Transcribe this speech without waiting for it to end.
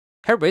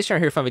Hey everybody,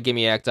 Sharon here from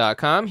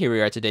VidGamiac.com. Here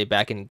we are today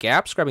back in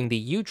Gaps, grabbing the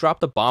You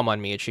Dropped the Bomb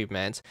on Me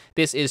achievement.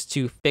 This is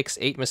to fix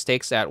 8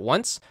 mistakes at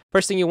once.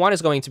 First thing you want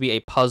is going to be a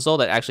puzzle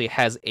that actually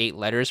has 8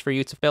 letters for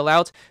you to fill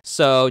out.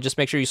 So just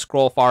make sure you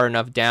scroll far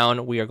enough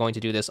down. We are going to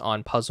do this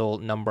on puzzle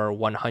number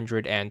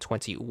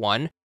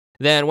 121.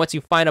 Then once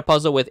you find a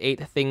puzzle with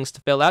 8 things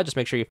to fill out, just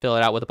make sure you fill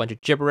it out with a bunch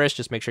of gibberish.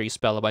 Just make sure you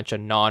spell a bunch of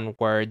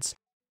non-words.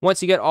 Once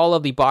you get all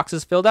of the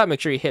boxes filled out, make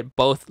sure you hit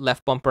both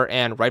left bumper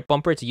and right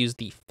bumper to use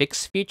the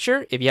fix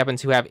feature. If you happen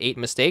to have 8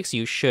 mistakes,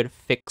 you should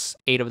fix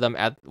 8 of them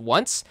at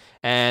once.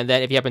 And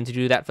then if you happen to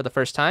do that for the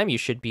first time, you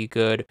should be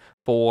good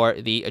for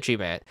the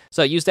achievement.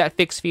 So use that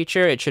fix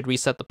feature. It should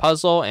reset the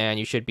puzzle and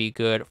you should be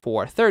good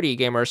for 30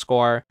 gamer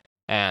score.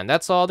 And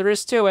that's all there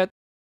is to it.